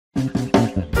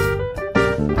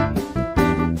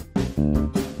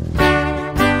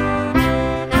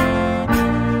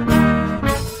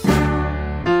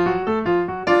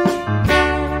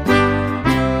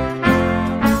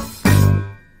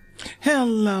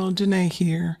Hello, Denay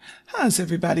here. How's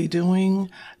everybody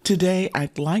doing? Today,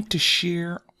 I'd like to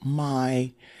share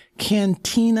my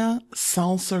Cantina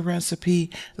Salsa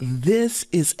recipe. This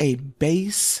is a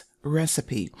base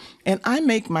recipe, and I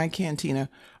make my Cantina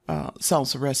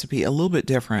salsa recipe a little bit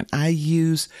different. I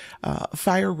use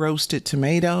fire-roasted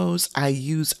tomatoes. I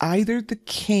use either the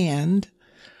canned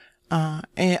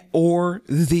or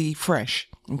the fresh.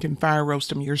 You can fire roast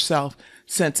them yourself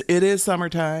since it is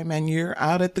summertime and you're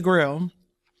out at the grill.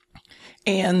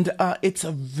 And it's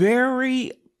a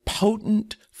very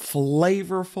potent,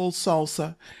 flavorful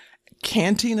salsa.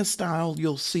 Cantina style,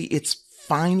 you'll see it's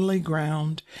finely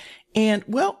ground. And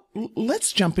well,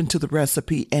 let's jump into the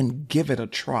recipe and give it a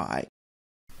try.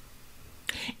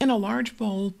 In a large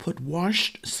bowl, put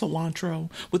washed cilantro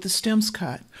with the stems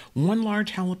cut, 1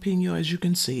 large jalapeno, as you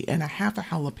can see, and a half a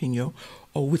jalapeno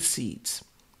with seeds.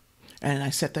 And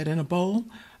I set that in a bowl.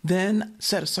 Then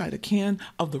set aside a can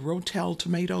of the Ro-Tel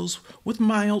tomatoes with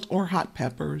mild or hot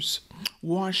peppers.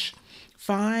 Wash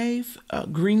 5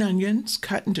 green onions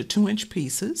cut into 2-inch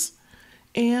pieces,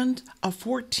 and a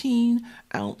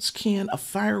 14-ounce can of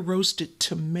fire-roasted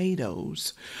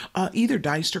tomatoes, either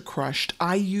diced or crushed.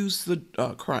 I use the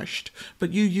crushed, but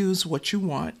you use what you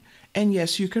want. And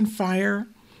yes, you can fire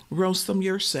roast them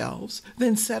yourselves.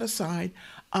 Then set aside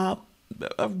a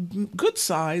good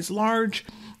size, large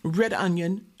red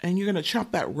onion, and you're going to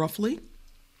chop that roughly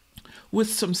with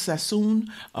some Sazon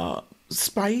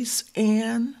spice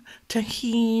and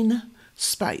Tajin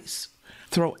spice.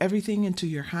 Throw everything into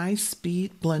your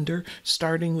high-speed blender,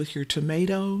 starting with your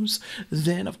tomatoes,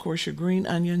 then, of course, your green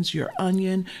onions, your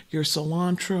onion, your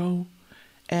cilantro,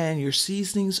 and your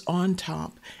seasonings on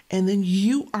top. And then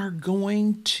you are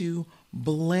going to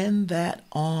blend that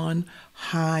on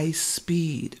high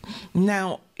speed.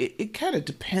 Now, it kind of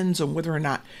depends on whether or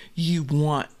not you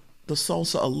want the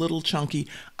salsa a little chunky.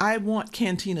 I want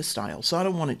Cantina style, so I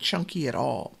don't want it chunky at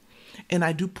all. And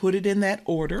I do put it in that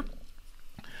order.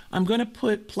 I'm going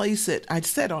to place it, I'd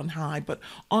set on high, but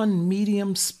on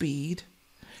medium speed.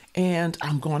 And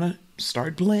I'm going to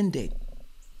start blending.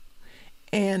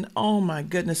 And oh my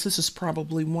goodness, this is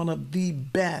probably one of the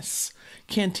best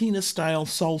Cantina style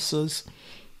salsas,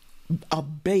 a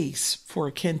base for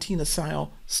a Cantina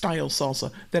style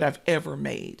salsa that I've ever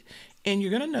made. And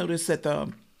you're going to notice that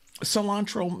the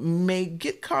cilantro may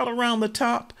get caught around the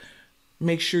top.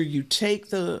 Make sure you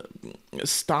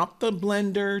stop the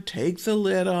blender, take the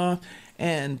lid off,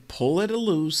 and pull it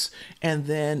loose, and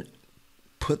then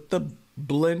put the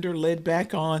blender lid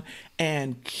back on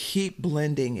and keep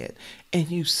blending it. And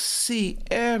you see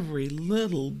every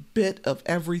little bit of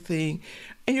everything.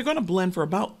 And you're going to blend for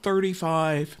about 30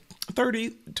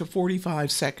 to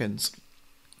 45 seconds.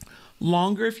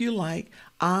 Longer if you like.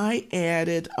 I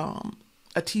added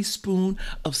a teaspoon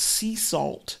of sea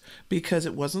salt because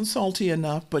it wasn't salty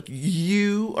enough, but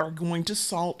you are going to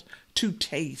salt to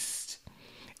taste.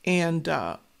 And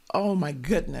oh my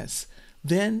goodness.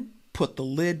 Then put the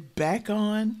lid back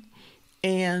on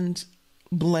and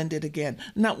blend it again.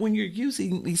 Now, when you're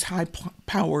using these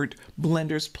high-powered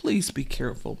blenders, please be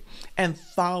careful and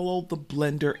follow the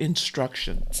blender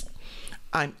instructions.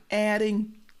 I'm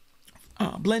adding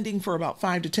blending for about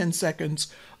 5 to 10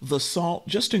 seconds, the salt,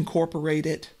 just incorporate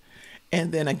it.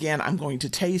 And then again, I'm going to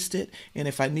taste it. And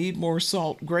if I need more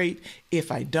salt, great. If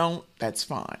I don't, that's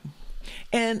fine.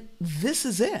 And this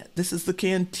is it. This is the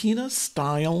Cantina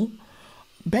style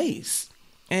base.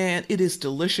 And it is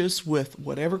delicious with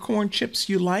whatever corn chips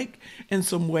you like and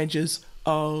some wedges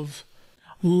of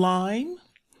lime.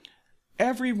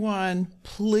 Everyone,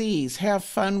 please have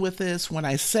fun with this. When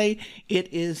I say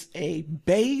it is a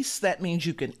base, that means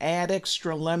you can add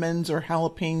extra lemons or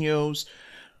jalapenos.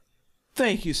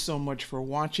 Thank you so much for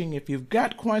watching. If you've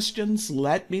got questions,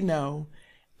 let me know.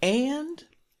 And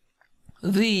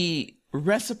the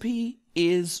recipe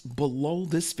is below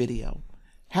this video.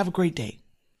 Have a great day.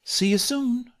 See you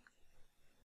soon.